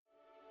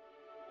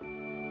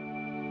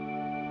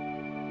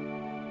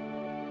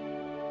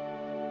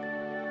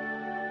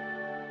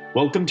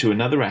Welcome to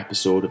another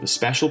episode of a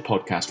special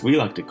podcast we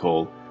like to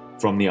call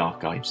From the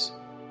Archives.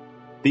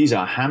 These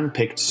are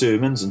hand-picked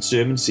sermons and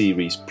sermon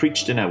series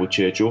preached in our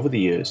church over the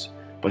years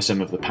by some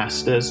of the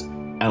pastors,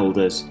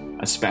 elders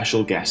and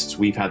special guests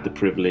we've had the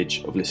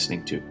privilege of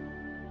listening to.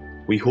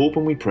 We hope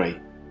and we pray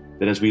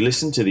that as we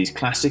listen to these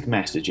classic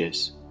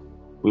messages,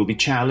 we'll be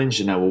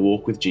challenged in our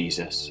walk with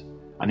Jesus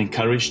and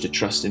encouraged to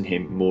trust in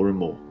Him more and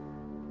more.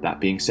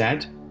 That being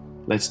said,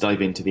 let's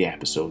dive into the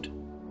episode.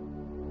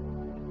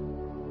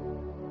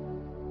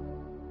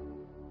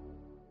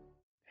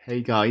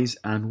 Hey guys,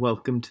 and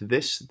welcome to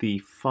this, the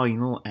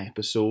final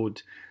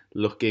episode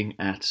looking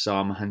at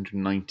Psalm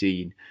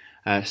 119.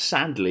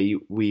 Sadly,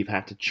 we've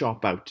had to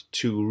chop out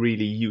two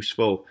really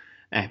useful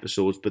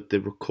episodes, but the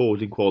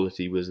recording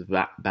quality was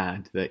that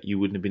bad that you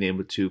wouldn't have been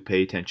able to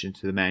pay attention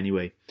to them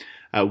anyway.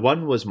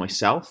 One was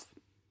myself,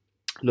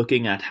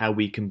 looking at how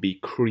we can be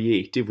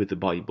creative with the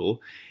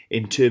Bible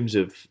in terms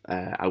of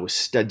our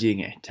studying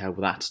it, how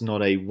that's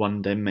not a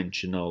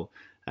one-dimensional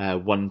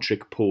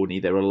one-trick pony.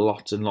 There are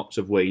lots and lots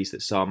of ways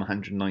that Psalm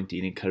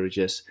 119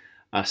 encourages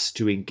us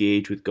to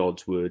engage with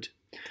God's Word.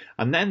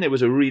 And then there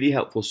was a really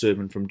helpful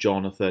sermon from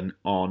Jonathan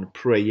on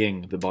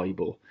praying the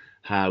Bible,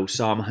 how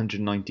Psalm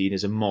 119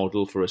 is a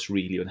model for us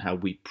really on how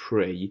we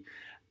pray,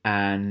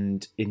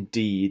 and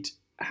indeed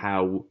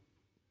how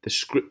the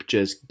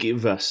Scriptures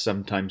give us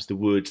sometimes the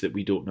words that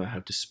we don't know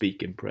how to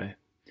speak in prayer.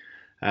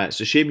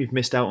 It's a shame you've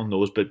missed out on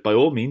those, but by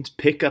all means,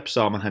 pick up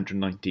Psalm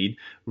 119,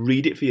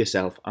 read it for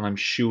yourself, and I'm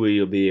sure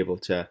you'll be able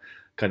to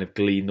kind of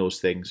glean those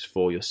things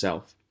for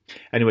yourself.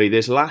 Anyway,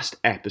 this last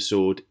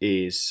episode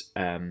is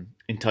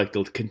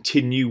entitled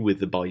Continue with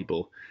the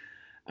Bible,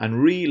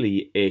 and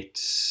really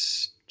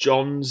it's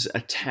John's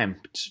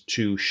attempt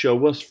to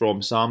show us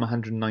from Psalm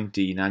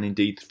 119, and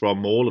indeed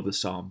from all of the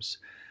Psalms,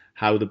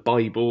 how the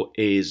Bible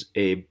is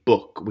a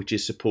book which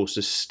is supposed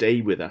to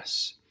stay with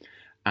us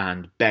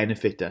and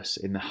benefit us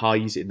in the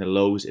highs, in the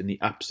lows, in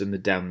the ups and the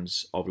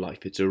downs of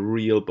life. It's a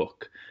real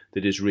book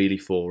that is really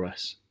for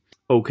us.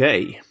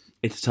 Okay,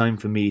 it's time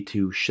for me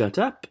to shut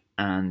up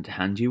and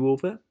hand you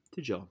over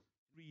to John.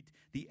 Read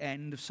the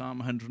end of Psalm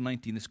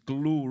 119, this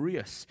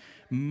glorious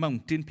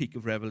mountain peak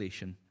of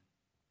Revelation.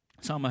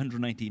 Psalm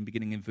 119,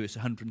 beginning in verse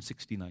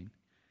 169.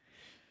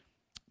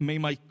 May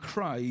my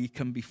cry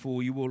come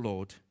before you, O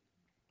Lord.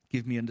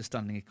 Give me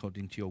understanding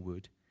according to your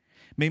word.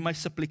 May my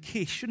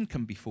supplication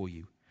come before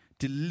you.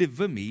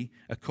 Deliver me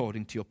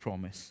according to your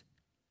promise.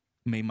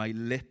 May my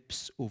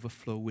lips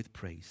overflow with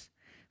praise,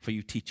 for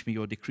you teach me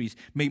your decrees.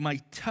 May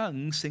my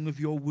tongue sing of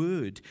your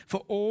word,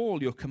 for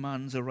all your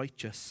commands are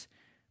righteous.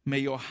 May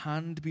your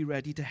hand be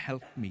ready to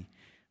help me,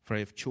 for I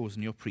have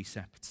chosen your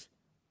precepts.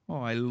 Oh,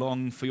 I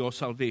long for your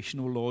salvation,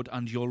 O Lord,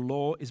 and your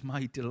law is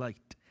my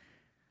delight.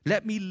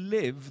 Let me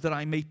live that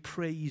I may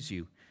praise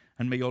you,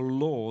 and may your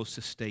laws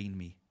sustain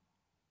me.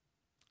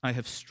 I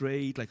have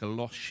strayed like a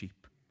lost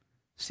sheep.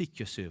 Seek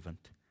your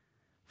servant,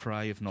 for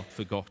I have not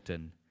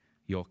forgotten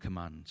your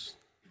commands.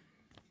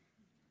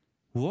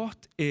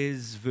 What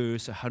is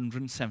verse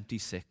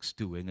 176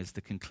 doing as the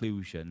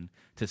conclusion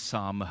to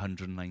Psalm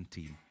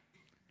 119?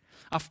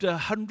 After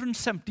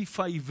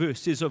 175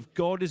 verses of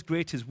God is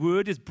great, His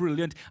word is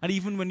brilliant, and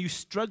even when you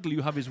struggle,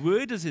 you have His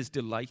word as His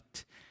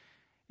delight.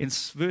 In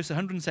verse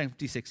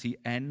 176, He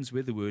ends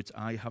with the words,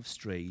 I have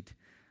strayed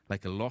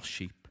like a lost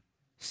sheep.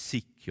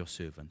 Seek your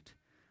servant,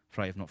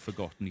 for I have not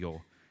forgotten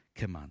your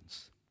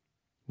commands.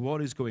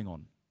 What is going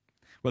on?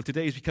 Well,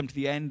 today as we come to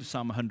the end of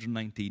Psalm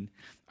 119,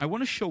 I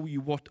want to show you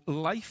what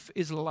life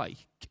is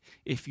like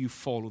if you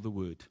follow the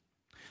word.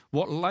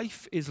 What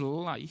life is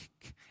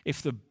like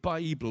if the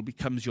Bible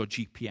becomes your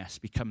GPS,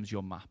 becomes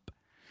your map.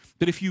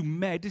 That if you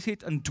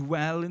meditate and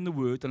dwell in the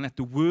word and let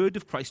the word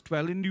of Christ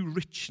dwell in you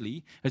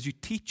richly as you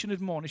teach and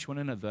admonish one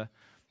another,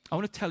 I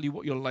want to tell you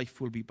what your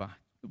life will be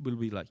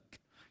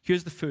like.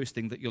 Here's the first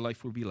thing that your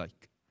life will be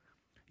like.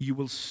 You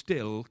will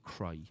still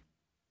cry.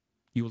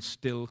 You will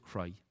still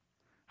cry.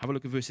 Have a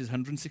look at verses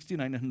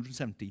 169 and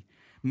 170.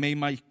 May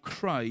my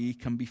cry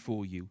come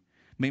before you.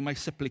 May my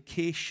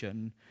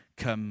supplication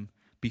come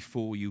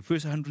before you.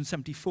 Verse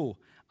 174.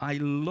 I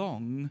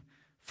long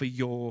for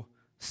your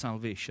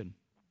salvation.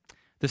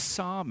 The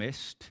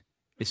psalmist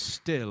is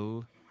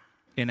still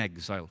in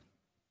exile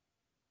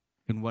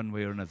in one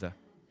way or another.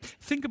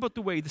 Think about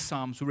the way the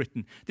Psalms were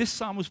written. This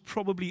psalm was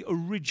probably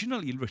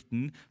originally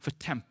written for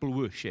temple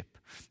worship.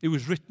 It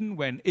was written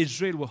when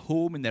Israel were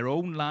home in their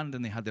own land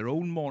and they had their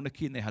own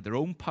monarchy and they had their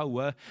own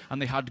power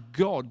and they had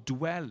God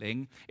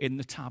dwelling in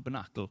the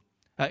tabernacle,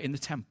 in the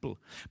temple.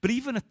 But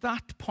even at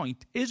that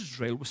point,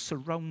 Israel was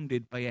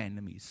surrounded by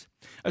enemies.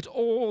 At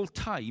all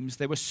times,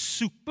 there were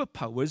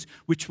superpowers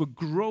which were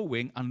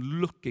growing and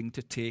looking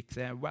to take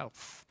their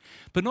wealth.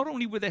 But not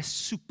only were there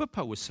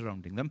superpowers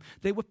surrounding them,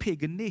 there were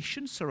pagan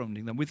nations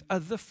surrounding them with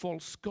other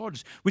false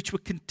gods, which were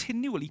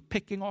continually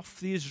picking off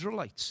the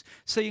Israelites,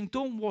 saying,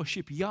 don't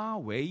worship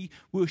Yahweh,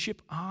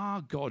 worship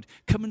our God.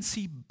 Come and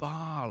see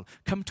Baal.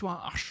 Come to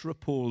our Asherah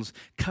poles.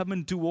 Come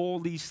and do all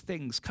these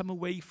things. Come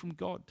away from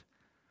God.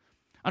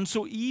 And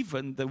so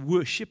even the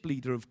worship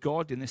leader of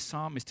God in this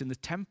psalmist in the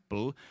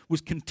temple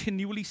was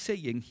continually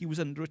saying he was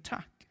under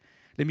attack.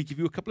 Let me give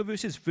you a couple of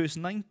verses. Verse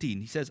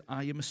 19, he says,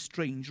 I am a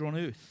stranger on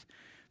earth.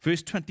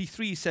 Verse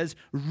 23 says,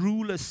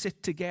 rulers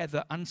sit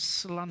together and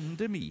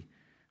slander me.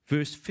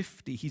 Verse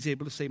 50, he's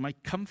able to say, my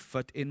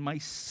comfort in my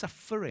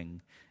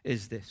suffering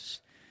is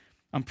this.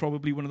 And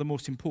probably one of the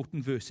most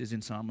important verses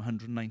in Psalm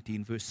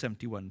 119, verse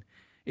 71,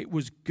 it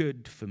was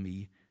good for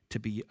me to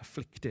be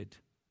afflicted.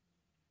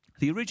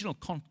 The original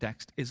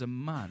context is a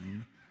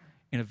man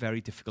in a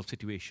very difficult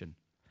situation.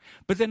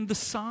 But then the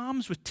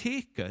Psalms were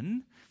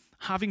taken,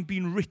 having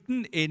been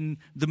written in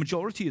the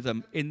majority of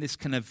them in this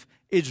kind of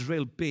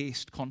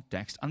Israel-based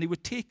context, and they were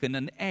taken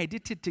and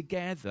edited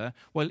together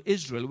while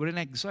Israel were in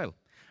exile.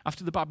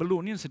 After the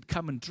Babylonians had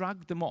come and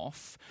dragged them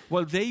off,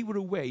 while they were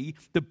away,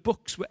 the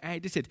books were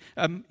edited.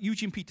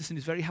 Eugene Peterson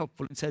is very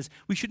helpful and says,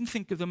 we shouldn't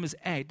think of them as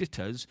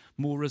editors,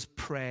 more as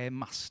prayer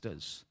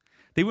masters.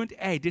 They weren't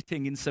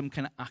editing in some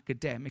kind of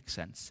academic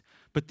sense,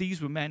 but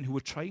these were men who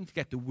were trying to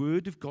get the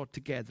word of God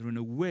together in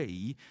a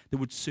way that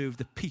would serve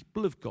the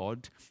people of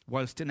God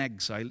whilst in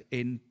exile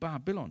in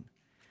Babylon.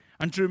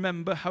 And to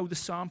remember how the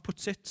psalm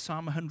puts it,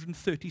 Psalm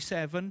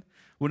 137,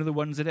 one of the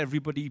ones that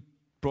everybody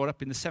brought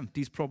up in the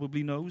 70s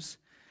probably knows,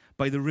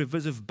 by the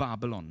rivers of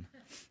Babylon,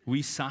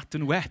 we sat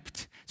and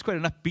wept. It's quite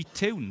an upbeat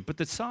tune, but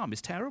the psalm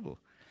is terrible.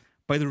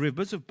 By the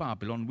rivers of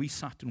Babylon, we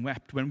sat and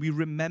wept when we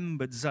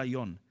remembered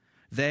Zion.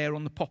 There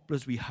on the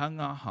poplars we hung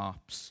our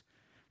harps,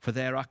 for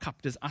there our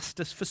captors asked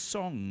us for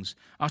songs.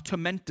 Our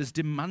tormentors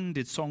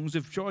demanded songs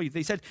of joy.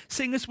 They said,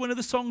 sing us one of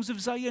the songs of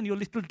Zion, your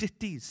little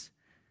ditties.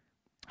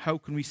 How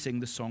can we sing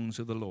the songs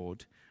of the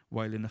Lord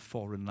while in a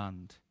foreign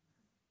land?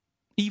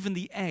 Even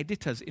the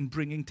editors in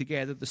bringing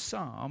together the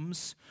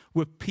Psalms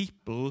were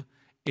people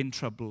in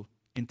trouble,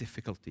 in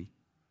difficulty.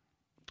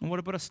 And what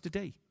about us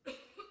today?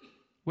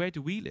 Where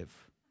do we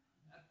live?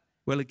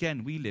 Well,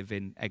 again, we live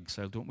in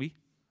exile, don't we?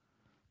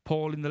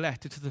 Paul, in the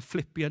letter to the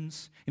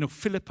Philippians,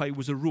 Philippi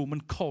was a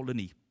Roman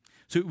colony.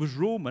 So it was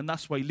Roman,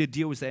 that's why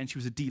Lydia was there, and she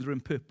was a dealer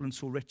in purple and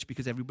so rich,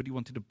 because everybody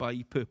wanted to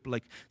buy purple,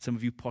 like some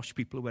of you posh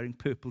people are wearing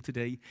purple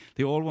today.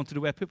 They all wanted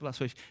to wear purple, that's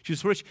why she was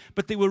so rich.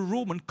 But they were a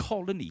Roman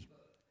colony.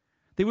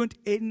 They weren't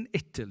in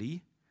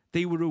Italy.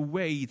 They were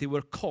away. They were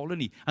a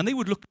colony. And they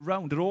would look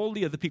around at all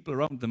the other people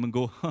around them and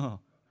go,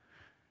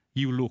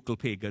 you local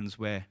pagans,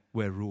 we're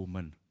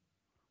Roman.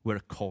 We're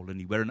a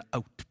colony. We're an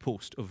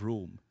outpost of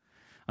Rome.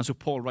 And so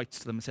Paul writes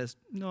to them and says,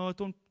 no,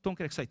 don't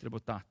get excited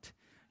about that.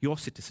 Your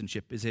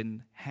citizenship is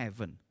in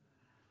heaven.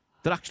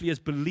 That actually as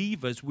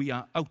believers, we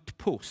are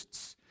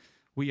outposts.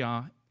 We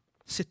are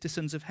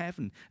citizens of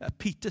heaven.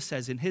 Peter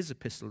says in his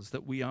epistles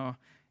that we are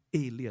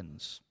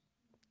aliens.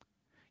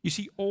 You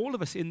see, all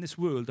of us in this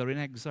world are in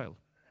exile.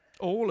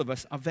 All of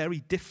us are very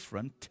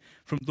different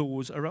from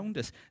those around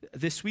us.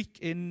 This week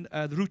in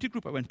the Rooted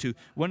group I went to,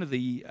 one of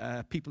the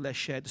people there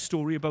shared a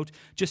story about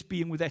just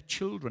being with their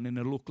children in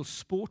a local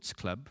sports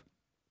club.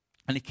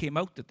 And it came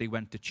out that they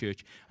went to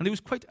church. And there was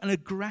quite an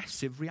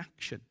aggressive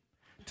reaction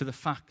to the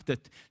fact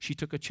that she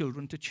took her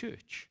children to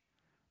church.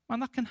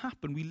 And that can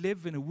happen. We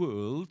live in a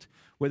world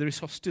where there is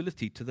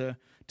hostility to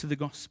the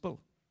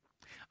gospel.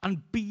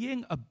 And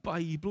being a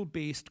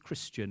Bible-based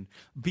Christian,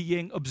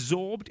 being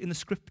absorbed in the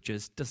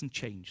scriptures, doesn't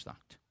change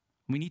that.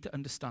 We need to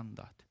understand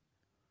that.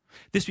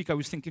 This week I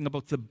was thinking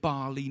about the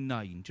Bali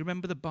Nine. Do you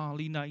remember the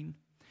Bali Nine?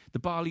 The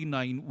Bali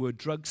Nine were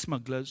drug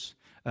smugglers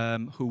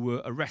who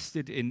were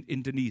arrested in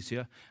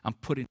Indonesia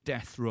and put in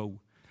death row.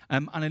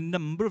 And a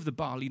number of the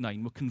Bali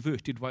Nine were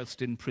converted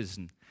whilst in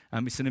prison.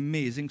 It's an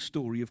amazing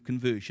story of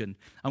conversion.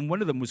 And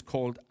one of them was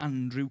called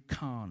Andrew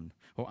Khan.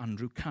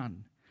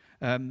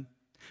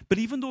 But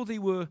even though they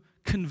were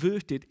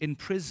converted in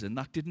prison,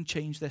 that didn't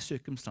change their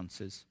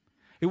circumstances.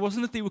 It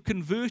wasn't that they were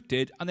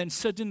converted and then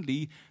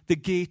suddenly the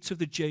gates of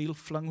the jail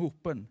flung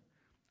open.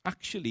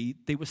 Actually,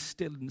 they were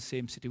still in the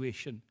same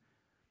situation.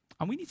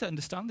 And we need to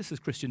understand this as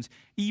Christians.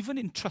 Even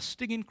in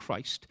trusting in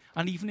Christ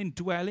and even in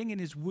dwelling in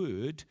his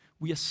word,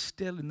 we are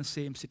still in the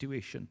same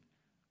situation.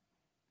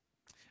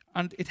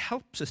 And it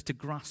helps us to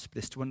grasp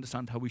this, to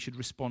understand how we should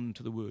respond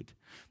to the word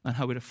and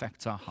how it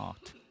affects our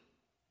heart.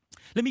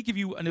 Let me give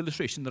you an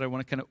illustration that I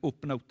want to kind of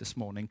open out this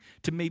morning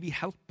to maybe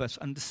help us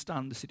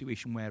understand the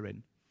situation we're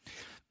in.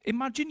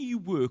 Imagine you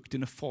worked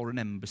in a foreign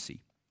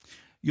embassy.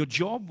 Your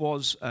job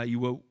was, you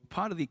were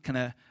part of the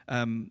kind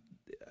of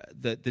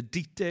the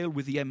detail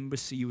with the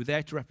embassy. You were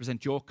there to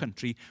represent your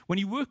country. When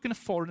you work in a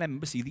foreign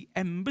embassy, the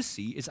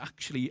embassy is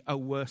actually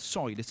our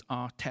soil. It's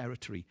our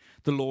territory.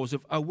 The laws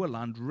of our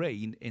land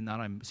reign in that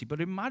embassy.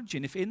 But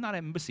imagine if in that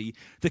embassy,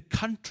 the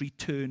country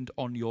turned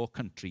on your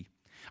country.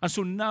 And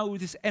so now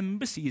this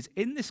embassy is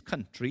in this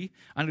country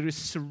and it is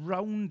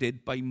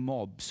surrounded by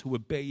mobs who are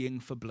baying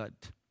for blood.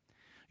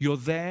 You're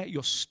there,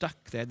 you're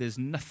stuck there, there's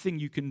nothing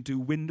you can do.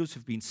 Windows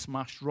have been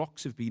smashed,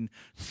 rocks have been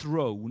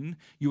thrown.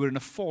 You are in a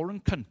foreign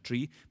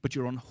country, but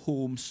you're on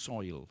home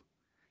soil.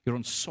 You're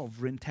on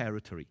sovereign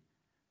territory.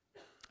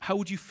 How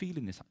would you feel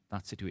in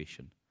that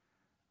situation?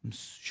 I'm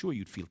sure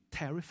you'd feel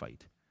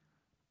terrified.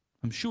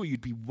 I'm sure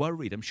you'd be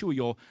worried. I'm sure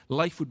your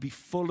life would be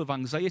full of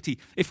anxiety.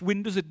 If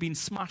windows had been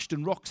smashed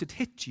and rocks had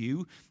hit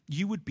you,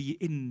 you would be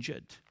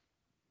injured.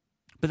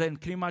 But then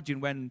can you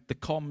imagine when the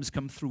comms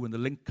come through and the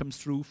link comes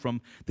through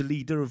from the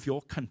leader of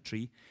your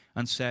country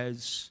and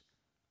says,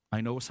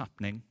 I know what's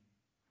happening.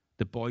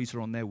 The boys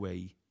are on their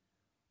way.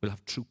 We'll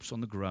have troops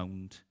on the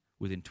ground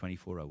within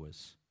 24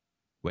 hours.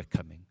 We're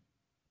coming.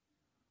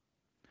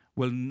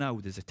 Well, now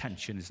there's a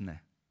tension, isn't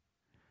there?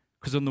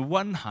 Because on the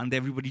one hand,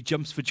 everybody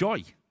jumps for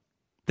joy.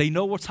 They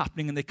know what's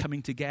happening and they're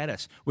coming to get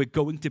us. We're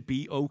going to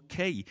be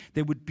okay.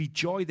 There would be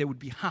joy. There would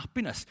be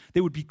happiness.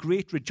 There would be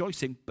great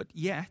rejoicing. But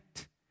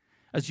yet,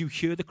 as you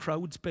hear the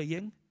crowds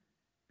baying,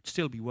 you'd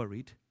still be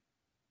worried.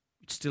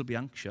 You'd still be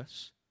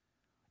anxious.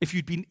 If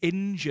you'd been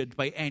injured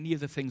by any of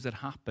the things that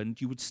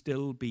happened, you would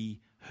still be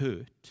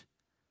hurt.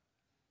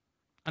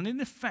 And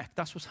in effect,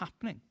 that's what's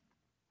happening.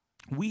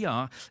 We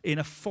are in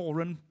a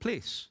foreign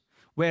place.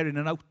 We're in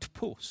an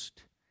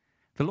outpost.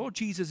 The Lord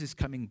Jesus is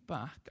coming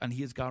back, and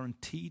he has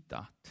guaranteed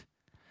that.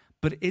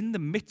 But in the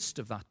midst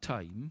of that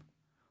time,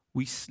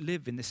 we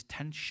live in this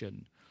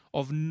tension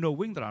of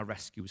knowing that our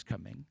rescue is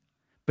coming,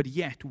 but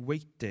yet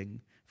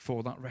waiting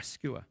for that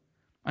rescuer.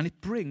 And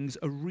it brings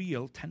a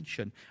real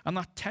tension. And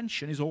that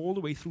tension is all the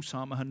way through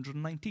Psalm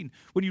 119.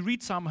 When you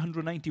read Psalm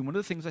 119, one of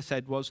the things I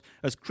said was,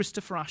 as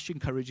Christopher Ash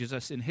encourages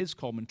us in his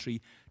commentary,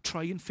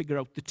 try and figure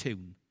out the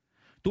tune.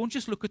 Don't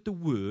just look at the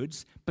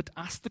words, but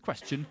ask the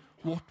question,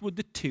 what would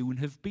the tune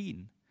have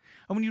been?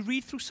 And when you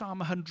read through Psalm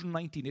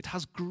 119, it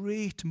has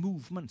great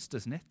movements,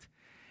 doesn't it?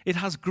 It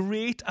has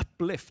great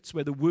uplifts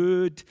where the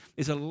word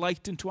is a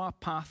light into our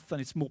path and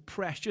it's more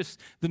precious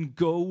than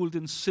gold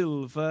and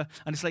silver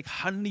and it's like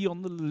honey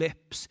on the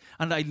lips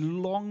and I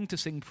long to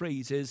sing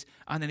praises,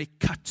 and then it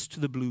cuts to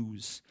the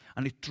blues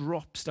and it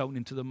drops down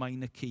into the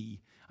minor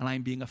key and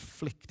I'm being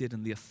afflicted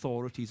and the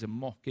authorities are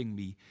mocking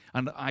me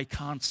and I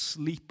can't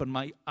sleep and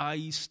my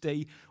eyes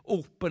stay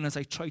open as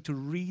I try to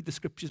read the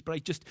scriptures, but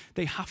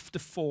they have to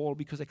fall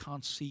because I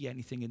can't see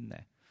anything in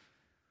there.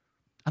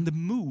 And the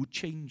mood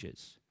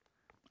changes.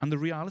 And the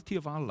reality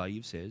of our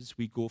lives is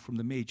we go from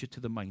the major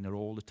to the minor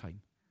all the time.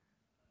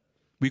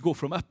 We go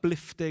from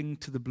uplifting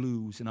to the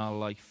blues in our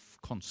life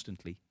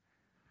constantly.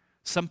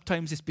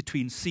 Sometimes it's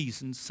between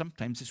seasons,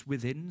 sometimes it's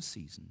within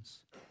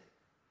seasons.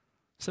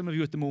 Some of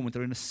you at the moment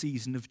are in a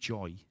season of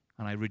joy,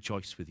 and I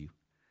rejoice with you.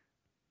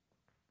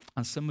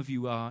 And some of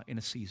you are in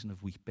a season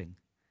of weeping,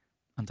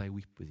 and I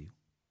weep with you.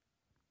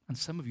 And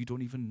some of you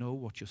don't even know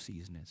what your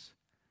season is.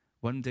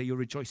 One day you're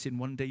rejoicing,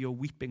 one day you're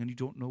weeping, and you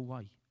don't know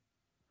why.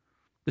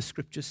 The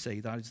scriptures say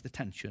that is the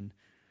tension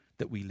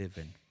that we live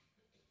in.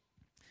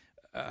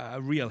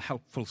 A real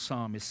helpful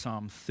psalm is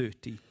Psalm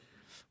 30,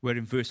 where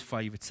in verse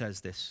 5 it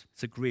says this.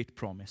 It's a great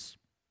promise.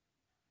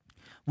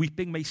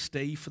 Weeping may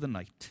stay for the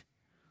night,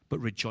 but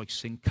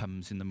rejoicing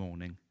comes in the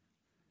morning.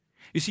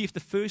 You see, if the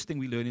first thing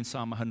we learn in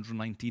Psalm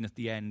 119 at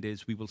the end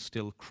is we will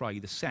still cry,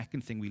 the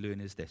second thing we learn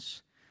is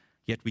this.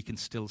 Yet we can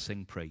still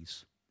sing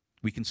praise.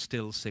 We can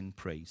still sing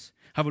praise.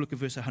 Have a look at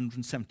verse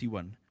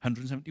 171.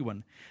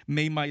 171.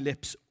 May my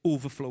lips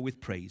overflow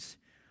with praise,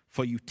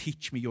 for you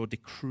teach me your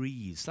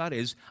decrees. That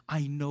is,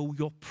 I know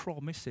your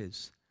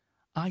promises.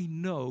 I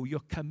know you're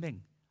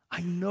coming.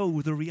 I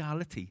know the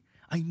reality.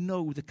 I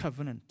know the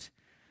covenant.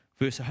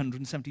 Verse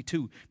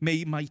 172.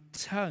 May my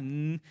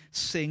tongue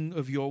sing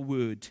of your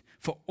word,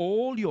 for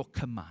all your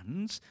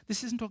commands.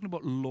 This isn't talking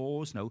about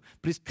laws now,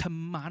 but his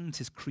commands,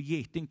 his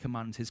creating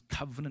commands, his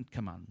covenant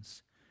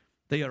commands.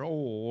 They are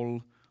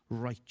all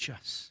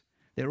righteous.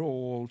 They're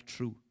all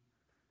true.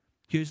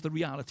 Here's the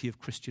reality of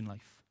Christian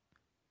life.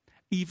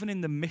 Even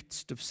in the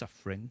midst of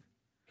suffering,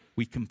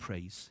 we can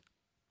praise.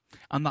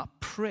 And that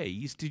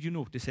praise, did you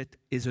notice it,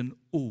 is an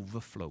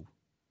overflow.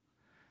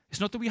 It's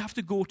not that we have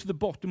to go to the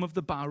bottom of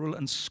the barrel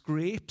and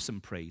scrape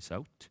some praise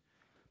out,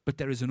 but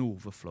there is an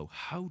overflow.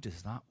 How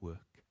does that work?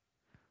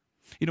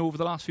 You know, over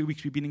the last few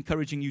weeks, we've been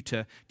encouraging you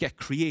to get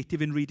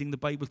creative in reading the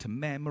Bible, to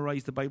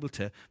memorize the Bible,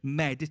 to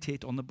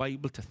meditate on the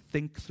Bible, to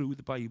think through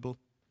the Bible.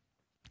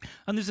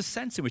 And there's a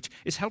sense in which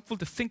it's helpful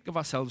to think of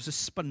ourselves as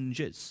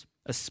sponges.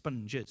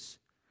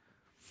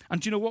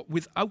 And do you know what?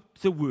 Without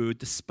the word,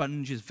 the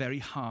sponge is very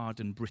hard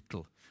and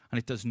brittle, and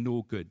it does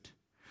no good.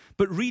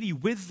 But really,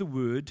 with the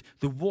word,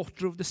 the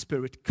water of the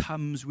Spirit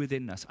comes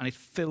within us, and it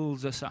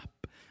fills us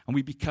up, and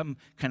we become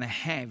kind of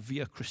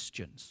heavier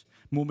Christians,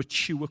 more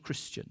mature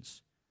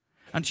Christians.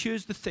 And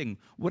here's the thing,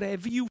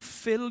 whatever you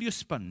fill your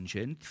sponge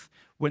in,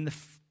 when the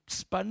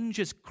sponge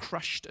is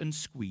crushed and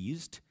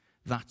squeezed,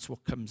 that's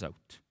what comes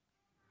out.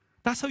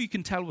 That's how you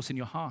can tell what's in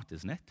your heart,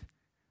 isn't it?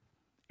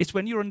 It's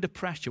when you're under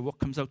pressure what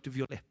comes out of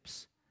your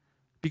lips.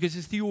 Because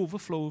it's the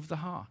overflow of the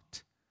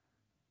heart.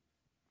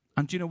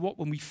 And do you know what?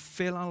 When we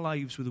fill our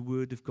lives with the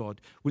Word of God,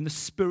 when the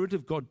Spirit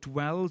of God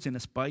dwells in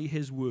us by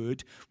His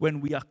Word, when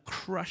we are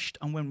crushed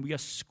and when we are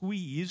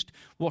squeezed,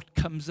 what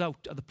comes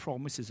out are the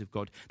promises of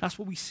God. That's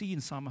what we see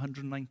in Psalm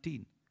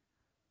 119.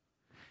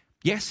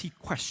 Yes, he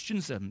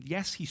questions them.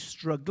 Yes, he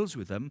struggles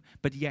with them,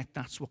 but yet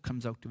that's what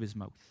comes out of his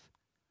mouth.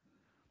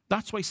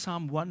 That's why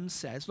Psalm 1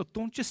 says, look,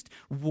 don't just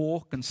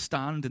walk and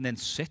stand and then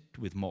sit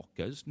with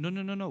mockers.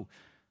 No.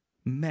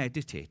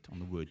 Meditate on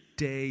the word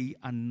day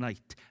and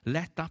night.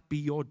 Let that be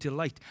your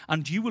delight.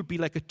 And you will be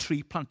like a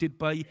tree planted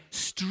by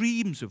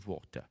streams of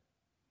water.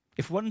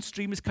 If one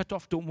stream is cut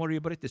off, don't worry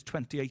about it. There's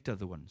 28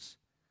 other ones.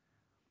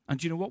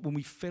 And you know what? When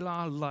we fill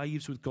our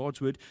lives with God's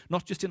word,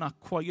 not just in our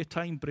quiet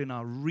time, but in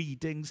our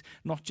readings,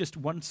 not just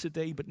once a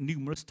day, but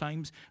numerous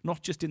times,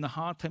 not just in the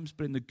hard times,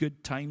 but in the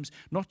good times,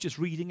 not just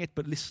reading it,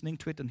 but listening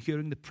to it and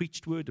hearing the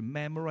preached word and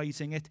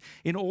memorizing it,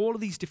 in all of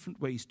these different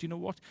ways, do you know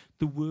what?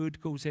 The word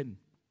goes in.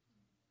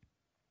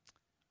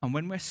 And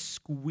when we're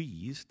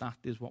squeezed, that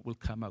is what will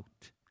come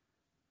out.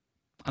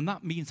 And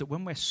that means that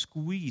when we're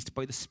squeezed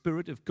by the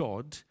Spirit of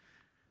God,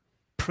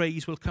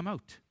 praise will come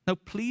out. Now,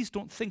 please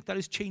don't think that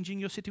is changing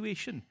your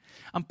situation.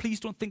 And please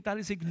don't think that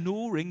is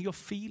ignoring your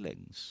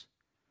feelings.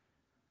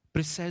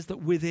 But it says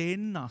that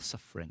within our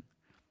suffering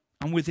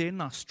and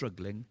within our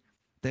struggling,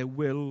 there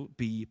will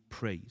be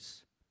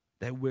praise.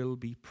 There will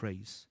be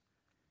praise.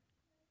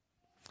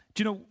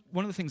 Do you know,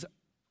 one of the things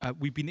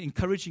we've been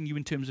encouraging you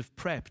in terms of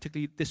prayer,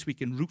 particularly this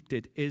week in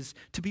Rooted, is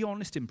to be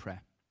honest in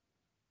prayer.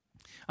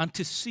 And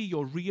to see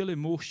your real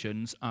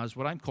emotions as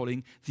what I'm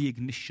calling the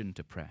ignition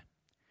to prayer.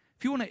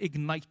 If you want to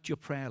ignite your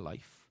prayer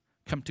life,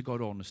 come to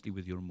God honestly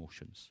with your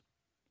emotions.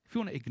 If you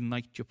want to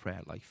ignite your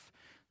prayer life,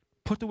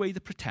 put away the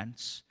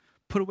pretense,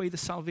 put away the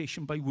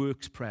salvation by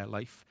works prayer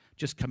life,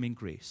 just come in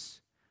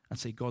grace and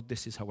say, God,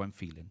 this is how I'm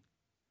feeling.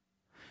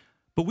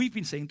 But we've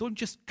been saying, don't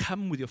just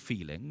come with your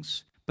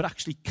feelings, but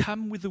actually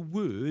come with the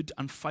word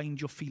and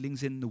find your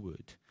feelings in the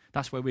word.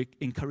 That's why we're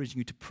encouraging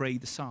you to pray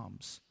the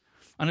Psalms.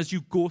 And as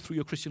you go through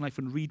your Christian life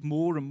and read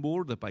more and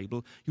more of the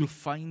Bible, you'll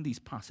find these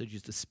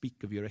passages to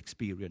speak of your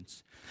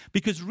experience.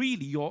 Because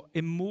really, your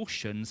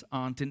emotions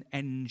aren't an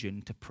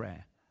engine to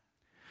prayer.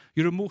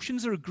 Your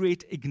emotions are a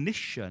great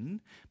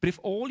ignition, but if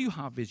all you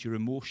have is your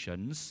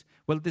emotions,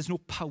 well, there's no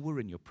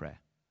power in your prayer.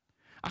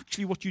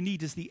 Actually, what you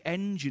need is the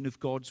engine of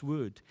God's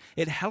word.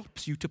 It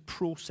helps you to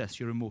process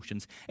your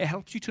emotions. It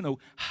helps you to know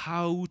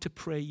how to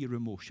pray your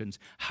emotions,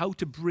 how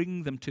to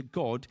bring them to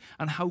God,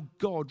 and how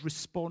God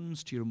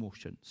responds to your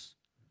emotions.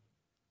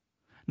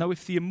 Now,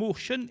 if the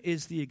emotion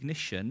is the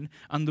ignition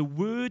and the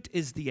word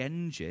is the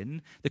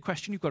engine, the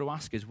question you've got to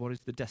ask is, what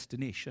is the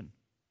destination?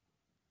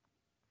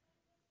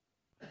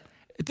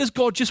 Does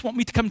God just want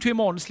me to come to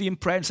him honestly in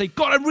prayer and say,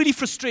 God, I'm really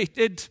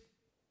frustrated.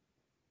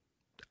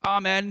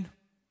 Amen.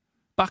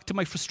 Back to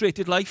my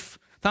frustrated life.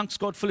 Thanks,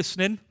 God, for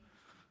listening.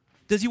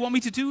 Does he want me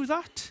to do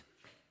that?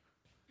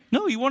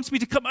 No, he wants me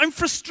to come. I'm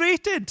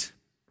frustrated.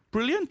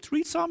 Brilliant.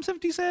 Read Psalm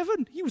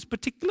 77. He was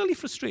particularly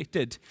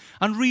frustrated.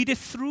 And read it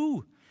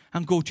through.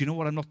 And go, do you know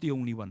what? I'm not the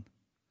only one.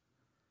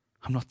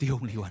 I'm not the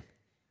only one.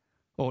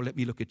 Oh, let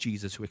me look at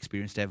Jesus who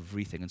experienced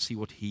everything and see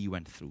what he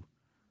went through.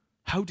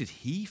 How did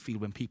he feel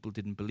when people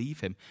didn't believe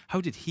him? How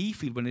did he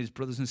feel when his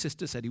brothers and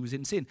sisters said he was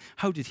insane?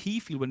 How did he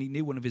feel when he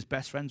knew one of his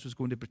best friends was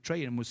going to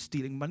betray him and was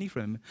stealing money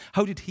from him?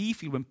 How did he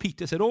feel when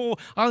Peter said, oh,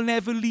 I'll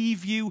never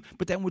leave you,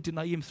 but then would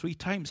deny him 3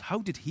 times? How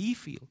did he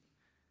feel?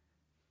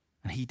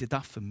 And he did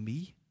that for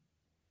me.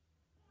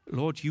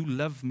 Lord, you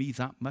love me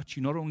that much.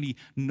 You not only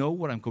know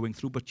what I'm going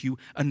through, but you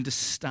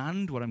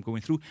understand what I'm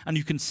going through, and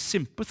you can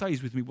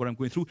sympathize with me what I'm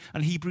going through.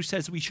 And Hebrews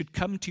says we should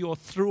come to your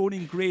throne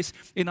in grace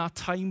in our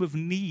time of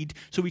need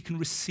so we can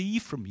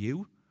receive from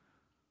you.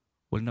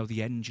 Well, now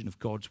the engine of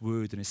God's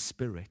word and his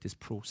spirit is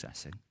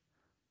processing.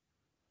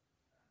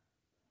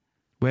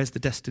 Where's the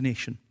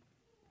destination?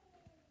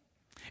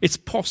 It's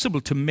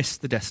possible to miss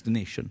the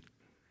destination.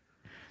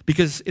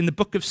 Because in the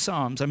book of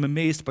Psalms, I'm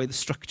amazed by the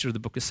structure of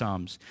the book of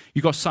Psalms.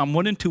 You've got Psalm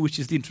 1 and 2, which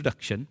is the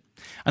introduction.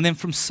 And then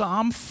from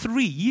Psalm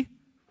 3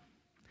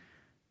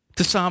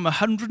 to Psalm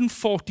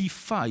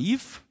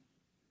 145,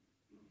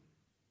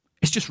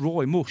 it's just raw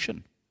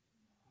emotion.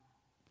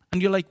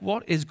 And you're like,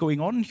 what is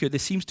going on here? There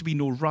seems to be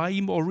no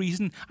rhyme or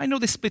reason. I know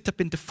they're split up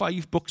into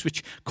 5 books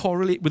which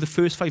correlate with the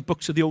first 5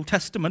 books of the Old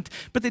Testament,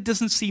 but there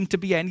doesn't seem to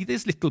be any.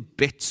 There's little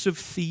bits of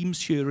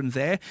themes here and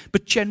there.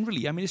 But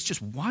generally, I mean, it's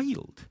just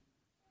wild.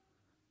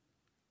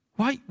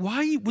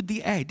 Why would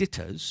the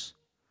editors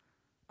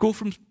go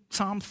from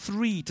Psalm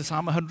 3 to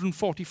Psalm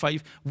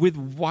 145 with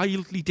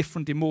wildly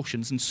different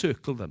emotions and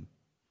circle them?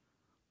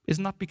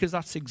 Isn't that because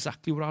that's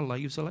exactly what our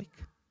lives are like?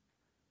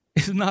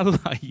 Isn't our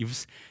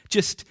lives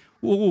just,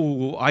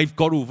 oh, I've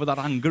got over that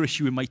anger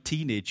issue in my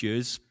teenage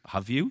years.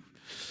 Have you?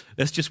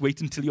 Let's just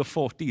wait until your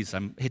 40s.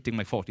 I'm hitting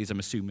my 40s. I'm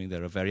assuming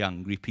they're a very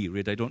angry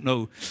period. I don't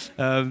know.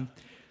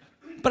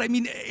 But I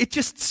mean, it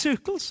just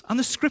circles, and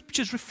the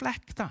scriptures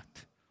reflect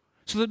that.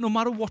 So that no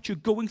matter what you're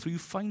going through, you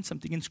find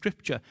something in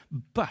Scripture.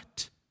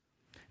 But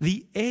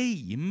the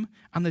aim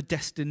and the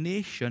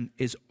destination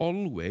is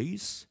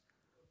always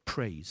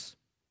praise.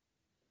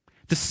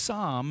 The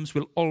Psalms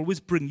will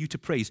always bring you to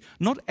praise.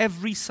 Not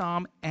every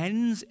psalm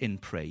ends in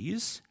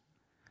praise,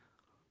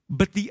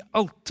 but the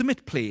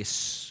ultimate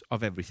place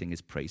of everything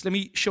is praise. Let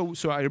me show.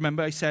 So I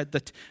remember I said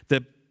that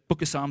the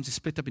book of Psalms is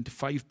split up into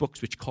 5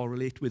 books which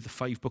correlate with the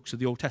 5 books of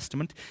the Old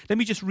Testament. Let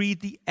me just read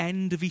the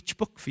end of each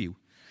book for you.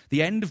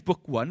 The end of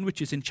book 1,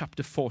 which is in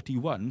chapter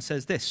 41,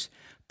 says this: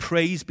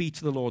 Praise be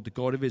to the Lord, the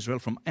God of Israel,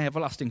 from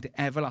everlasting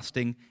to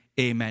everlasting.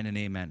 Amen and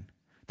amen.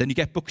 Then you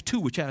get book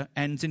 2, which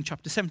ends in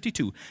chapter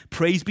 72.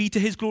 Praise be to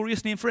his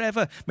glorious name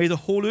forever. May the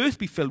whole earth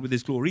be filled with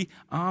his glory.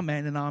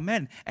 Amen and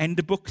amen. End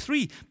of book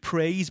 3.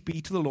 Praise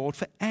be to the Lord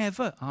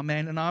forever.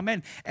 Amen and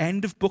amen.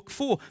 End of book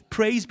 4.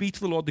 Praise be to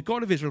the Lord, the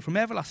God of Israel, from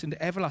everlasting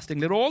to everlasting.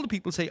 Let all the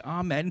people say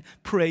amen.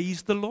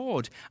 Praise the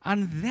Lord.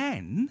 And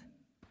then,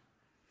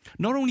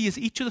 not only is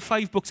each of the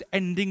 5 books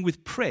ending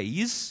with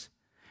praise,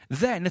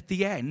 then at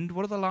the end,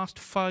 what are the last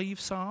 5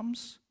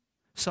 psalms?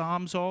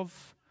 Psalms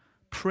of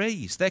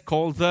praise. They're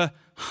called the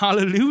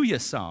Hallelujah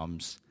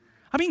Psalms.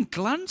 I mean,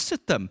 glance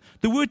at them.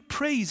 The word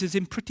praise is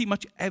in pretty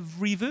much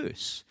every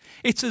verse.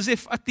 It's as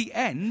if at the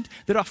end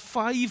there are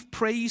 5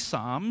 praise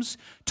psalms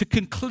to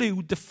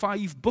conclude the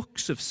 5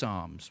 books of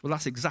Psalms. Well,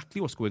 that's exactly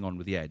what's going on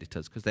with the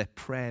editors, because they're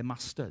prayer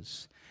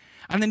masters.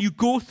 And then you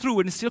go through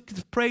and it's the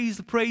praise,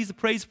 the praise, the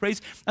praise, the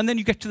praise. And then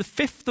you get to the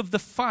 5th of the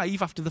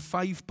 5 after the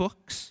 5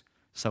 books.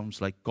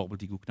 Sounds like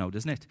gobbledygook now,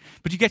 doesn't it?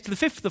 But you get to the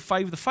 5th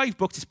of the 5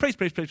 books. It's praise,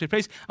 praise, praise, praise,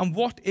 praise. And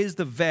what is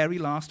the very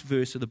last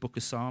verse of the book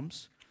of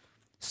Psalms?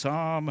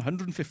 Psalm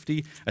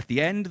 150, at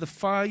the end of the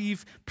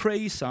 5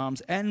 praise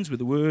psalms, ends with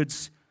the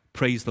words,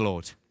 praise the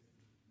Lord.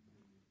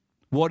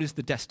 What is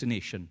the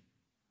destination?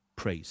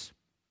 Praise.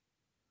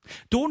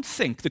 Don't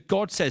think that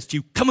God says to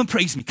you, come and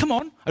praise me. Come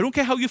on. I don't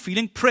care how you're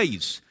feeling.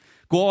 Praise.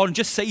 Go on,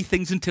 just say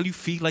things until you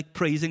feel like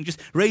praising.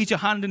 Just raise your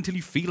hand until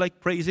you feel like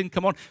praising.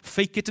 Come on,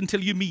 fake it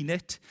until you mean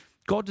it.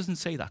 God doesn't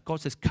say that. God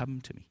says,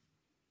 come to me.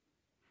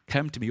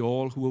 Come to me,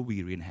 all who are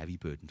weary and heavy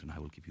burdened, and I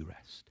will give you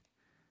rest.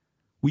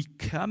 We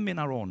come in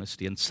our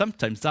honesty, and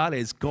sometimes that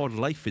is, God,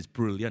 life is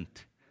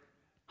brilliant.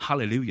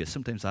 Hallelujah.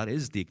 Sometimes that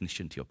is the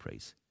ignition to your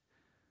praise.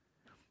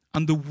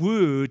 And the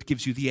word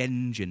gives you the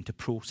engine to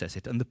process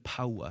it, and the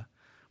power,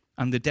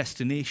 and the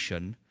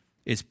destination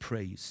is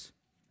praise.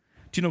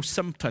 Do you know,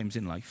 sometimes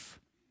in life,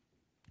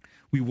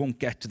 we won't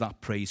get to that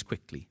praise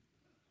quickly.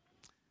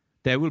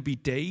 There will be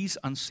days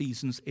and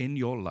seasons in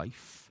your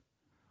life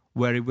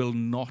where it will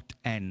not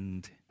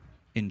end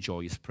in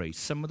joyous praise.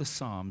 Some of the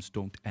Psalms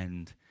don't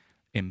end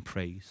in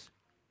praise.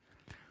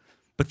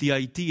 But the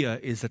idea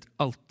is that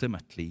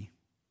ultimately,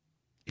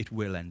 it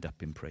will end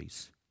up in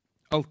praise.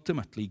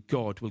 Ultimately,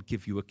 God will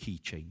give you a key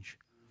change.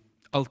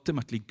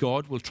 Ultimately,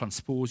 God will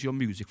transpose your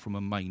music from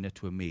a minor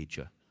to a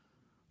major.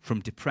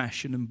 From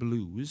depression and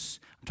blues,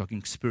 I'm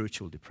talking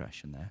spiritual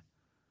depression there,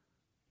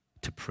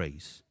 to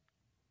praise.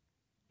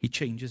 He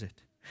changes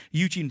it.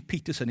 Eugene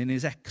Peterson, in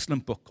his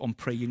excellent book on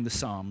praying the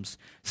Psalms,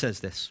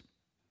 says this: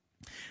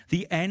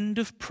 the end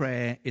of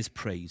prayer is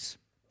praise.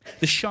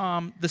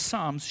 The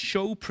Psalms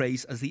show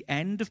praise as the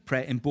end of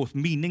prayer in both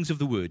meanings of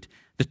the word,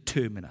 the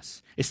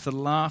terminus. It's the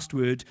last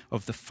word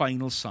of the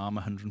final Psalm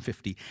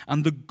 150,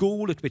 and the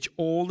goal at which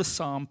all the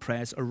Psalm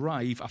prayers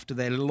arrive after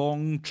their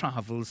long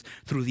travels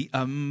through the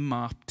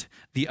unmapped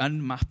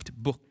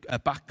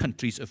back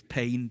countries of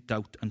pain,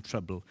 doubt, and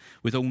trouble,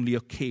 with only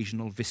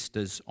occasional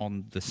vistas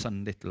on the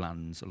sunlit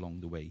lands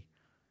along the way.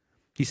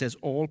 He says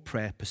all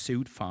prayer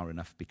pursued far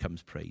enough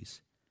becomes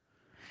praise.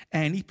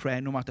 Any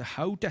prayer, no matter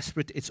how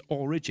desperate its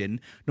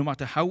origin, no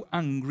matter how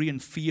angry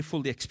and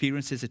fearful the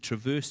experiences it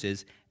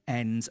traverses,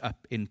 ends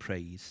up in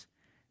praise.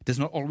 It does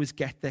not always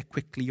get there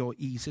quickly or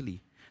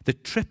easily. The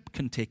trip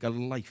can take a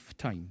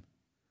lifetime,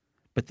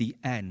 but the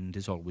end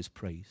is always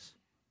praise.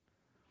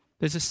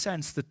 There's a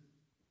sense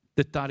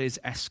that is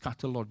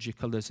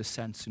eschatological. There's a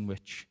sense in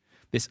which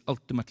this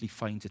ultimately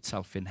finds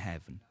itself in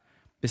heaven.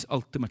 This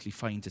ultimately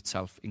finds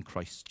itself in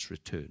Christ's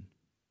return.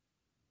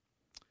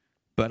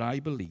 But I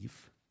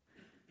believe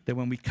that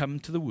when we come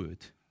to the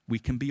word, we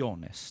can be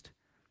honest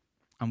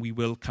and we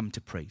will come to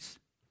praise.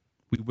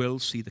 We will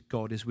see that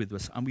God is with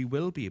us, and we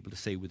will be able to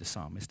say with the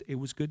psalmist, it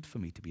was good for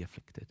me to be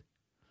afflicted.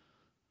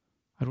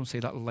 I don't say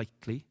that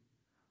lightly.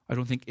 I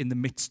don't think in the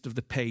midst of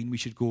the pain we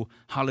should go,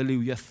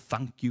 hallelujah,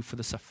 thank you for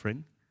the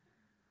suffering.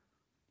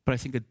 But I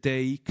think a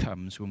day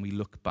comes when we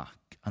look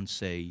back and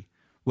say,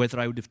 whether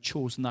I would have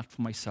chosen that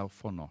for myself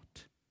or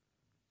not,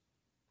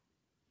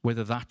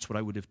 whether that's what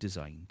I would have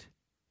designed,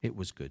 it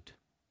was good.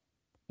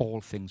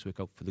 All things work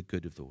out for the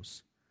good of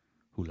those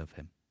who love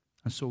him.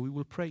 And so we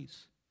will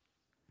praise.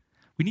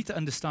 We need to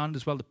understand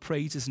as well that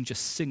praise isn't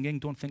just singing.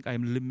 Don't think I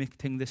am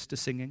limiting this to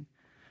singing.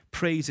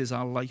 Praise is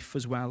our life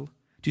as well.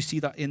 Do you see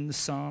that in the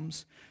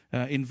Psalms?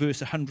 In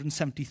verse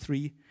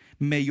 173,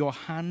 may your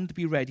hand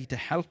be ready to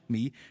help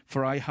me,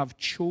 for I have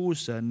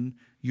chosen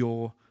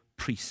your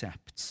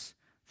precepts.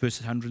 Verse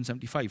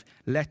 175,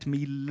 let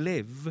me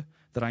live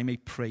that I may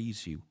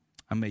praise you,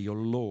 and may your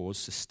laws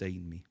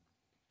sustain me.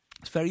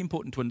 It's very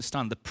important to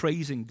understand that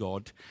praising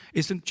God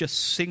isn't just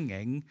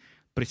singing,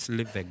 but it's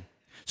living.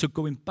 So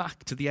going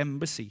back to the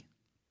embassy,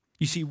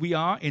 you see, we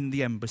are in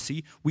the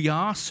embassy. We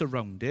are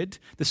surrounded.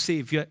 The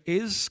Savior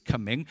is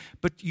coming.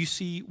 But you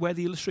see, where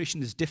the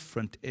illustration is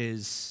different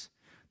is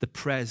the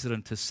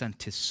President has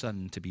sent his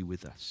Son to be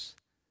with us.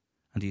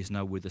 And he is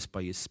now with us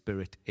by his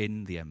Spirit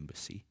in the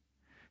embassy.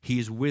 He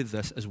is with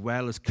us as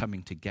well as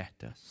coming to get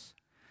us.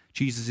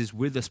 Jesus is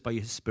with us by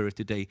his Spirit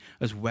today,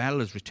 as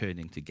well as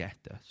returning to get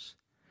us.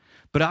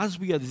 But as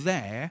we are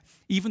there,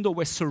 even though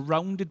we're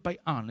surrounded by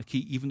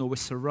anarchy, even though we're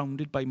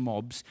surrounded by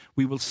mobs,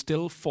 we will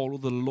still follow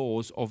the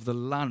laws of the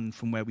land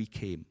from where we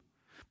came,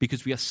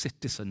 because we are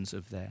citizens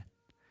of there.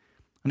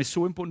 And it's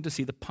so important to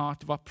see that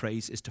part of our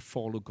praise is to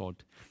follow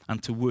God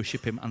and to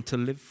worship him and to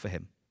live for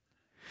him.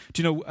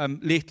 Do you know,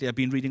 lately I've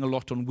been reading a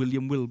lot on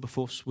William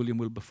Wilberforce. William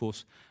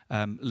Wilberforce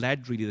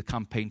led really the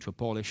campaign to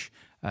abolish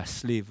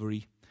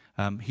slavery.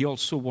 He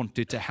also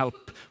wanted to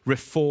help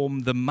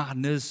reform the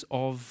manners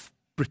of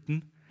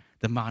Britain.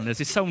 The manners.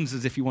 It sounds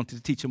as if he wanted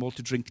to teach them all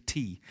to drink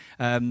tea.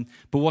 But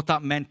what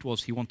that meant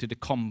was he wanted to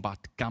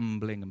combat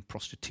gambling and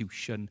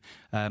prostitution,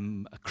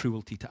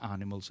 cruelty to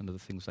animals and other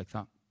things like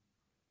that.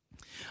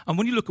 And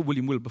when you look at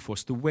William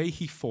Wilberforce, the way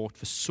he fought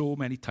for so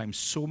many times,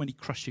 so many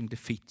crushing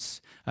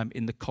defeats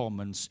in the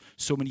Commons,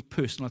 so many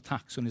personal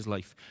attacks on his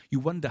life,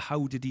 you wonder,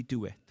 how did he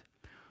do it?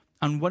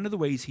 And one of the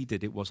ways he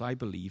did it was, I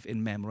believe,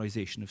 in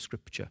memorization of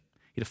Scripture.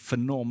 He had a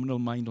phenomenal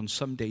mind. On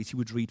some days he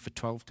would read for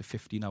 12 to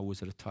 15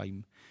 hours at a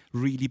time.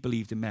 Really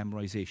believed in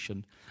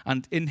memorization.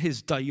 And in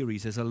his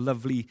diaries there's a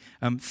lovely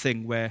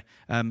thing where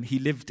he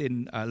lived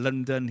in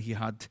London. He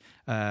had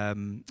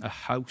a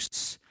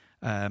house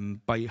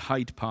by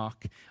Hyde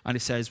Park. And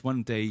it says,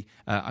 one day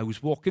I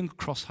was walking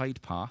across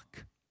Hyde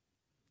Park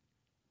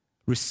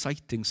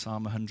reciting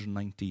Psalm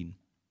 119,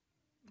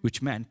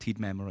 which meant he'd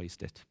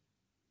memorized it.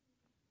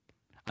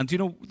 And do you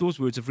know, those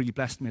words have really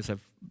blessed me as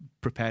I've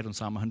prepared on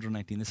Psalm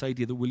 119. This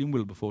idea that William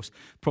Wilberforce,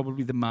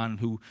 probably the man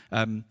who,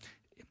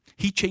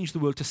 he changed the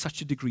world to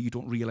such a degree you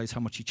don't realize how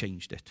much he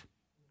changed it.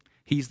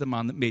 He's the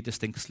man that made us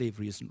think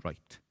slavery isn't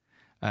right.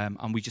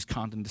 And we just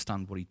can't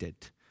understand what he did,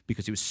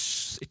 because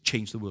it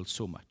changed the world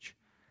so much.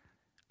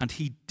 And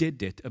he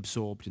did it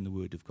absorbed in the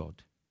Word of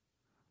God,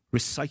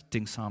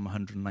 reciting Psalm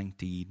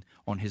 119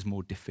 on his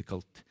more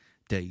difficult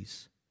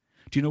days.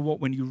 Do you know what?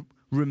 When you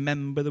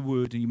remember the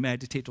Word and you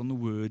meditate on the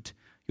Word,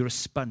 you're a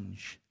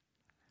sponge.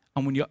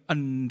 And when you're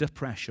under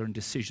pressure and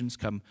decisions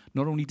come,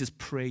 not only does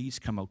praise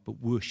come out, but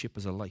worship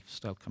as a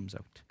lifestyle comes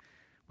out.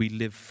 We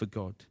live for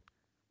God.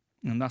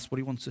 And that's what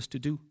he wants us to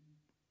do.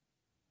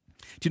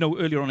 Do you know,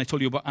 earlier on I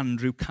told you about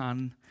Andrew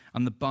Can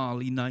and the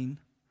Barley Nine.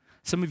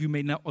 Some of you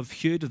may not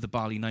have heard of the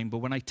Barley Nine, but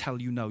when I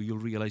tell you now, you'll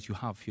realize you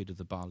have heard of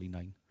the Barley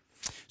Nine.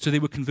 So they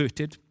were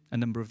converted, a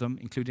number of them,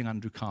 including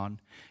Andrew Can,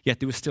 yet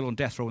they were still on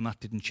death row, and that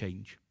didn't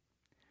change.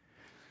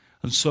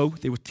 And so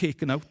they were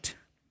taken out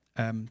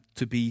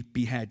to be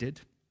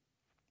beheaded.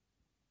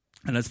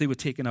 And as they were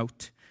taken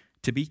out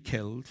to be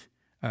killed,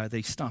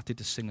 they started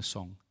to sing a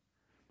song.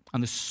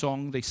 And the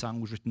song they sang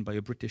was written by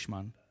a British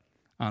man.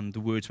 And the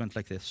words went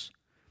like this: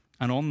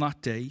 "And on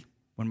that day,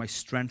 when my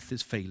strength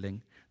is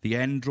failing, the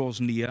end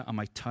draws near and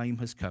my time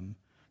has come,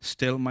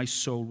 still my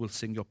soul will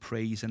sing your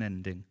praise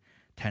unending,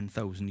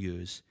 10,000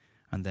 years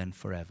and then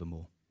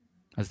forevermore."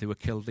 As they were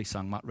killed, they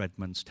sang Matt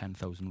Redman's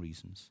 10,000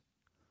 Reasons.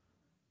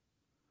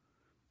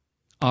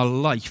 Our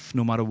life,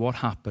 no matter what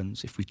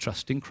happens, if we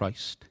trust in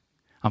Christ,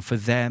 and for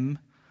them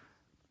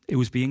it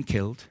was being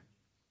killed,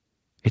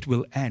 it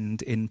will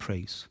end in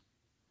praise.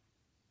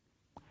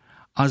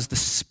 As the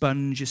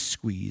sponge is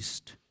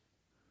squeezed,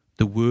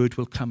 the word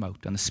will come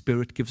out, and the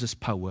Spirit gives us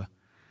power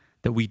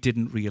that we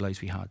didn't realize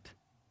we had.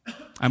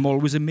 I'm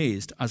always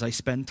amazed as I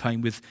spend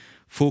time with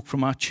folk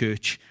from our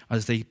church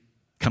as they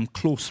come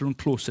closer and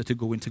closer to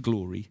go into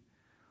glory.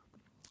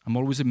 I'm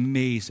always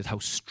amazed at how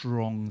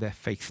strong their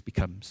faith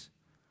becomes,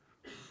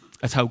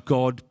 at how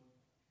God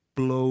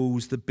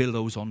blows the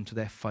billows onto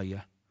their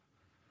fire.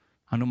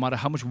 And no matter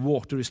how much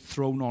water is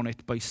thrown on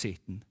it by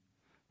Satan,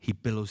 he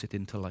billows it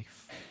into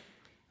life.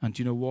 And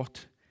you know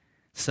what?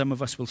 Some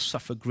of us will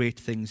suffer great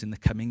things in the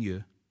coming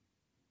year.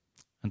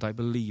 And I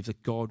believe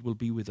that God will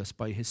be with us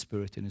by his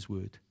Spirit and his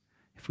word,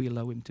 if we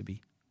allow him to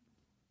be.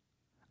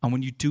 And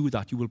when you do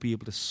that, you will be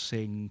able to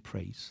sing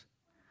praise.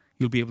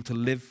 You'll be able to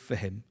live for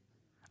him.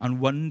 And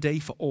one day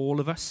for all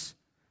of us,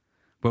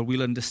 well,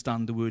 we'll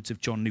understand the words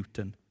of John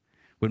Newton.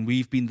 When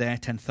we've been there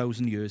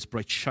 10,000 years,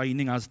 bright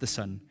shining as the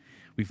sun,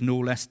 we've no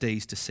less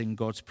days to sing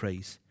God's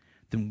praise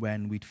than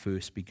when we'd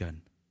first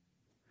begun.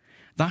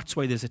 That's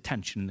why there's a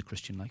tension in the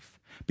Christian life,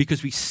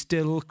 because we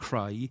still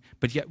cry,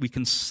 but yet we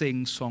can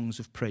sing songs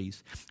of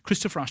praise.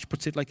 Christopher Ash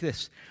puts it like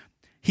this: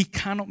 he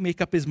cannot make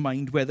up his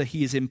mind whether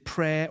he is in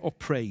prayer or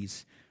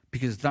praise,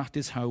 because that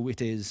is how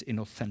it is in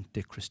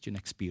authentic Christian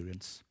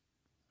experience.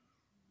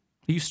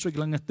 Are you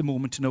struggling at the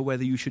moment to know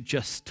whether you should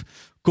just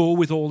go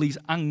with all these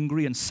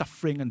angry and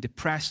suffering and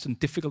depressed and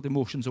difficult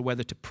emotions, or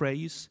whether to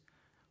praise?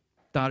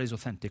 That is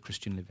authentic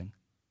Christian living.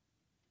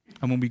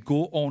 And when we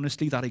go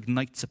honestly, that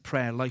ignites a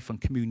prayer life and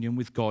communion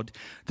with God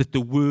that the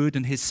Word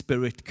and his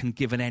Spirit can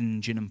give an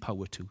engine and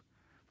power to.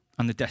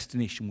 And the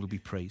destination will be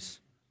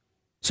praise.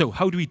 So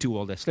how do we do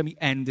all this? Let me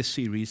end this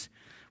series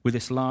with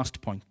this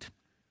last point.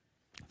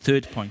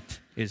 Third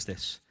point is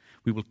this: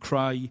 we will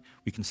cry,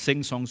 we can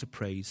sing songs of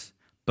praise,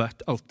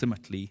 but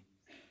ultimately,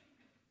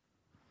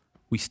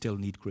 we still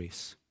need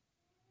grace.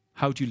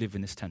 How do you live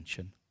in this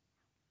tension?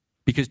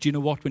 Because do you know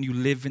what? When you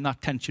live in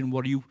that tension,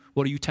 what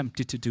are you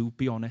tempted to do?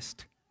 Be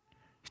honest.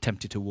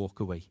 tempted to walk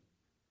away.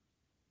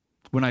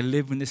 When I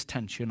live in this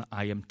tension,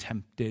 I am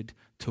tempted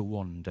to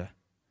wander.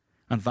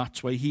 And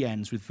that's why he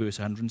ends with verse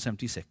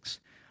 176.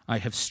 I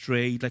have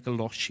strayed like a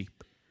lost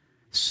sheep.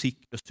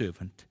 Seek your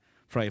servant,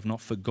 for I have not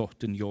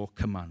forgotten your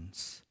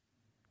commands.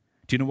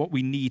 Do you know what?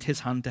 We need his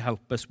hand to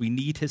help us. We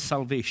need his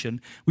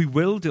salvation. We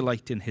will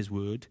delight in his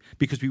word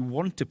because we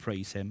want to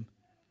praise him.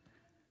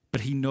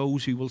 But he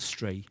knows we will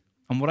stray.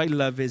 And what I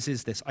love is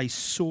this. I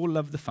so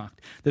love the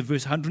fact that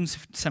verse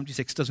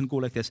 176 doesn't go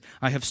like this.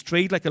 I have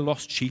strayed like a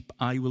lost sheep.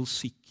 I will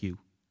seek you.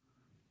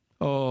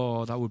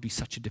 Oh, that would be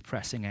such a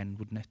depressing end,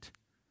 wouldn't it?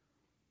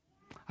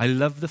 I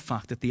love the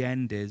fact that the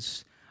end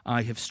is,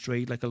 I have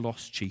strayed like a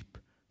lost sheep.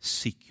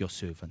 Seek your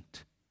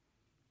servant.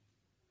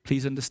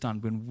 Please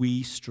understand, when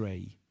we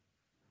stray,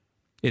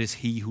 it is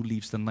he who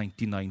leaves the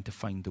 99 to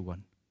find the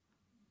one.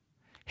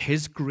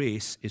 His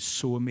grace is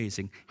so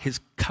amazing. His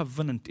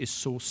covenant is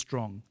so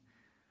strong.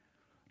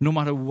 No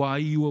matter why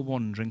you are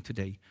wandering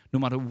today, no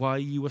matter why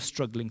you are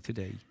struggling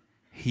today,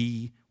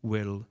 he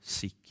will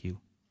seek you.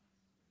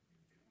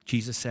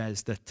 Jesus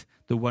says that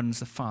the ones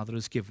the Father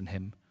has given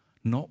him,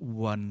 not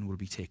one will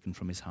be taken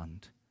from his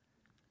hand.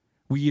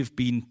 We have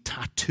been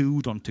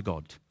tattooed onto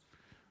God,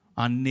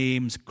 our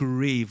names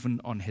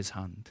graven on his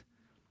hand,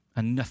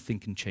 and nothing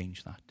can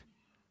change that.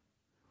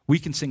 We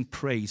can sing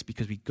praise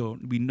because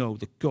we know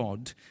that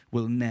God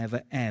will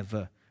never,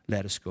 ever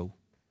let us go.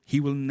 He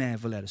will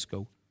never let us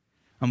go.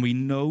 And we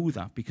know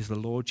that because the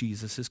Lord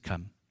Jesus has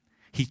come.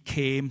 He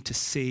came to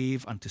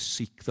save and to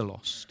seek the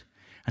lost.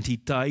 And he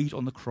died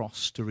on the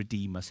cross to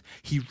redeem us.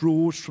 He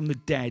rose from the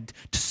dead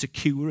to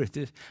secure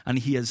it. And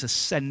he has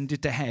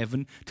ascended to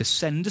heaven to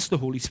send us the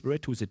Holy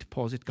Spirit, who is a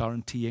deposit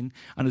guaranteeing,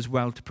 and as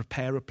well to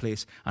prepare a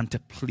place and to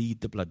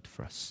plead the blood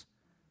for us.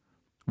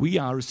 We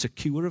are as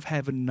secure of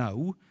heaven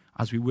now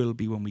as we will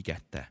be when we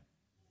get there.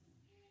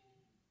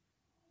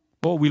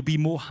 Or we'll be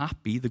more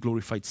happy, the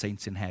glorified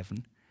saints in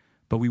heaven,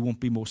 but we won't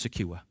be more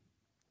secure.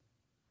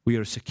 We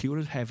are as secure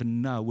as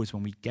heaven now as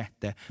when we get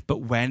there.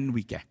 But when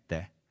we get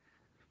there,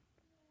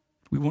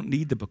 we won't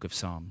need the book of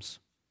Psalms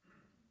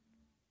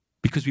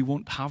because we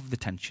won't have the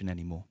tension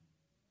anymore.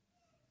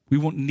 We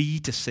won't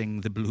need to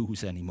sing the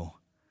blues anymore.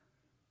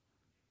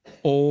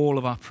 All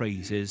of our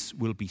praises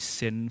will be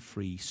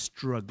sin-free,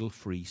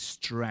 struggle-free,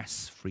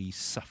 stress-free,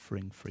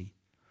 suffering-free.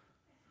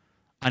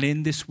 And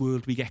in this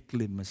world, we get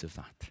glimmers of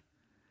that.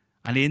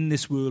 And in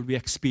this world, we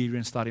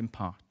experience that in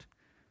part,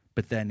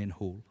 but then in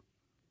whole.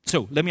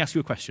 So, let me ask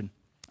you a question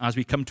as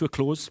we come to a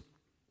close.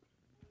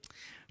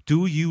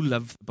 Do you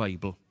love the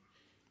Bible?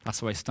 That's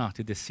how I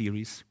started this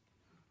series.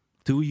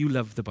 Do you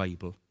love the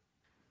Bible?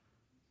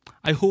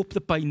 I hope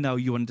that by now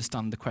you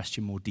understand the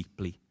question more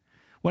deeply.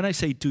 When I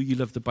say, do you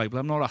love the Bible,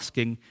 I'm not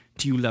asking,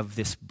 do you love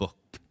this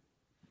book?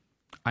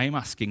 I am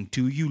asking,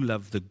 do you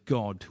love the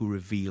God who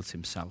reveals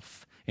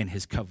himself in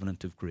his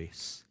covenant of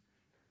grace?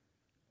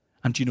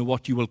 And do you know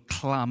what? You will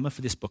clamor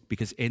for this book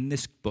because in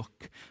this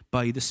book,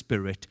 by the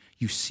Spirit,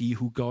 you see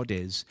who God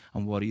is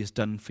and what he has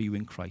done for you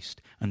in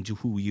Christ and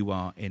who you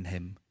are in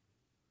him.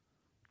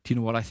 Do you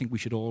know what? I think we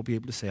should all be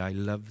able to say, I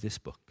love this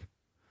book.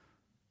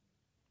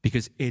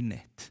 Because in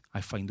it,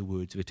 I find the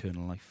words of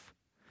eternal life.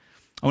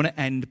 I want to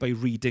end by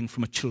reading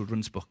from a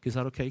children's book. Is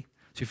that okay?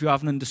 So if you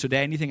haven't understood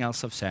anything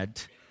else I've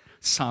said,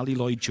 Sally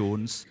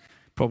Lloyd-Jones,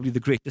 probably the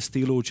greatest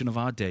theologian of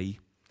our day,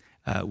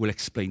 will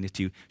explain it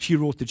to you. She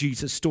wrote the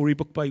Jesus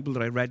Storybook Bible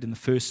that I read in the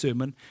first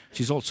sermon.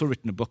 She's also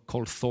written a book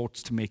called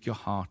Thoughts to Make Your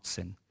Heart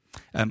Sing.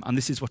 And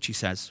this is what she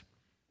says.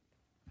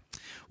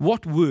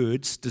 What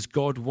words does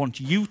God want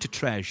you to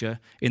treasure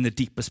in the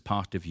deepest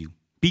part of you?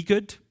 Be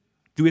good,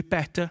 do it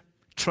better,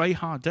 try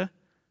harder.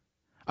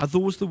 Are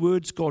those the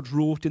words God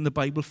wrote in the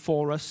Bible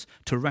for us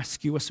to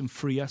rescue us and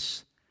free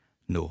us?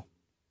 No.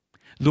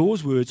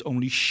 Those words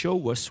only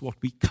show us what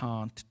we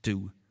can't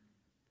do.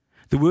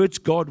 The words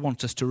God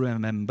wants us to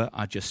remember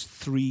are just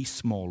three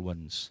small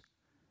ones.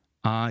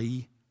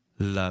 I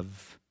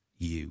love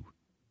you.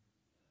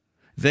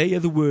 They are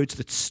the words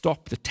that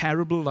stop the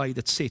terrible lie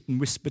that Satan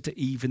whispered to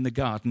Eve in the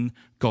garden,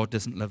 God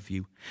doesn't love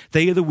you.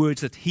 They are the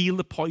words that heal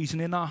the poison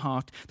in our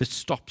heart that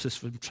stops us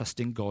from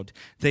trusting God.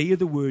 They are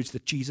the words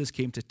that Jesus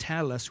came to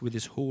tell us with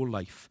his whole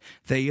life.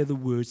 They are the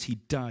words he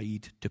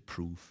died to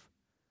prove.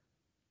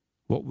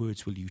 What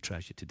words will you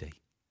treasure today?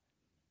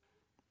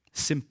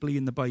 Simply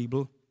in the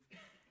Bible,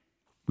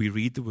 we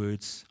read the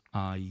words,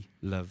 I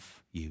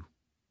love you.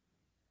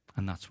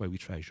 And that's why we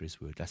treasure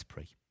his word. Let's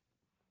pray.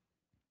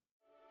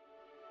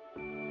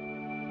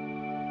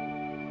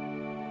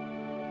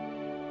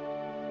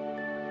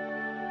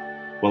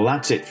 Well,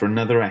 that's it for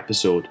another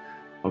episode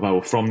of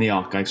our From the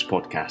Archives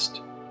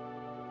podcast.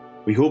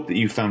 We hope that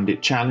you found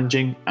it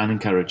challenging and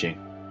encouraging.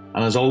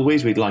 And as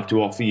always, we'd like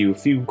to offer you a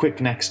few quick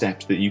next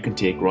steps that you can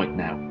take right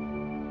now.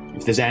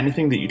 If there's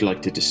anything that you'd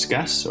like to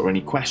discuss or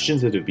any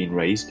questions that have been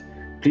raised,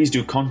 please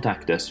do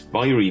contact us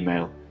via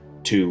email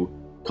to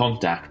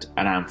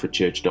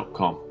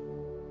contact@amfordchurch.com.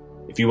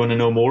 If you want to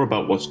know more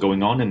about what's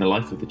going on in the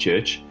life of the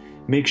church,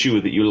 make sure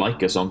that you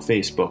like us on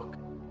Facebook.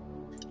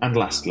 And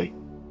lastly,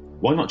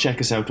 why not check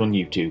us out on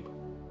YouTube,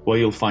 where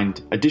you'll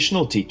find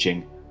additional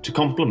teaching to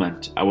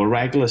complement our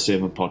regular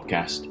sermon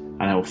podcast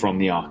and our From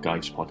the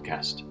Archives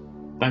podcast.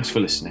 Thanks for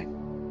listening.